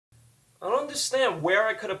understand where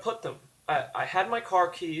I could have put them. I had my car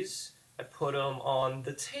keys. I put them on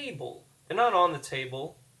the table. They're not on the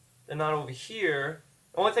table. They're not over here.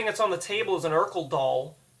 The only thing that's on the table is an Urkel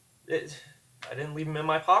doll. I didn't leave them in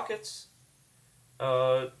my pockets.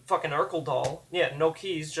 Fucking Urkel doll. Yeah, no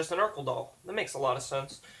keys, just an Urkel doll. That makes a lot of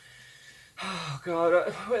sense. Oh,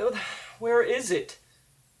 God. Where is it?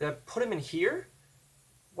 Did I put him in here?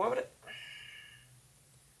 Why would it...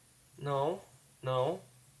 No.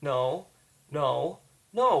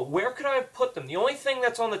 Where could I have put them? The only thing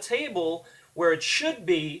that's on the table where it should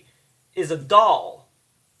be is a doll.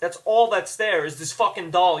 That's all that's there is this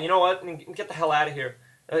fucking doll. You know what? Get the hell out of here.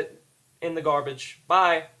 In the garbage.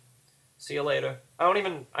 Bye. See you later. I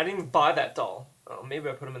didn't even buy that doll. Oh, maybe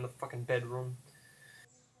I put him in the fucking bedroom.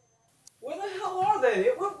 Where the hell are they?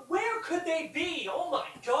 Where could they be? Oh my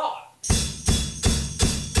God.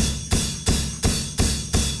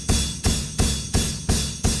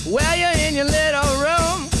 Well, you're in your little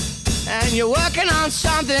room and you're working on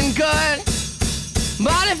something good.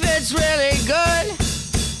 But if it's really good,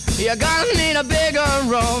 you're gonna need a bigger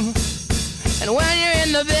room. And when you're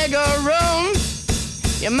in the bigger room,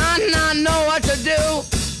 you might not know what to do.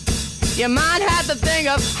 You might have to think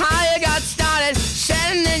of how you got started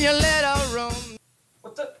sitting in your little room.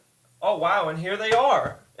 What the? Oh wow, and here they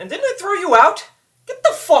are. And didn't I throw you out? Get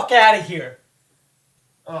the fuck out of here.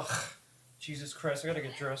 Ugh. Jesus Christ, I gotta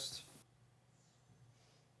get dressed.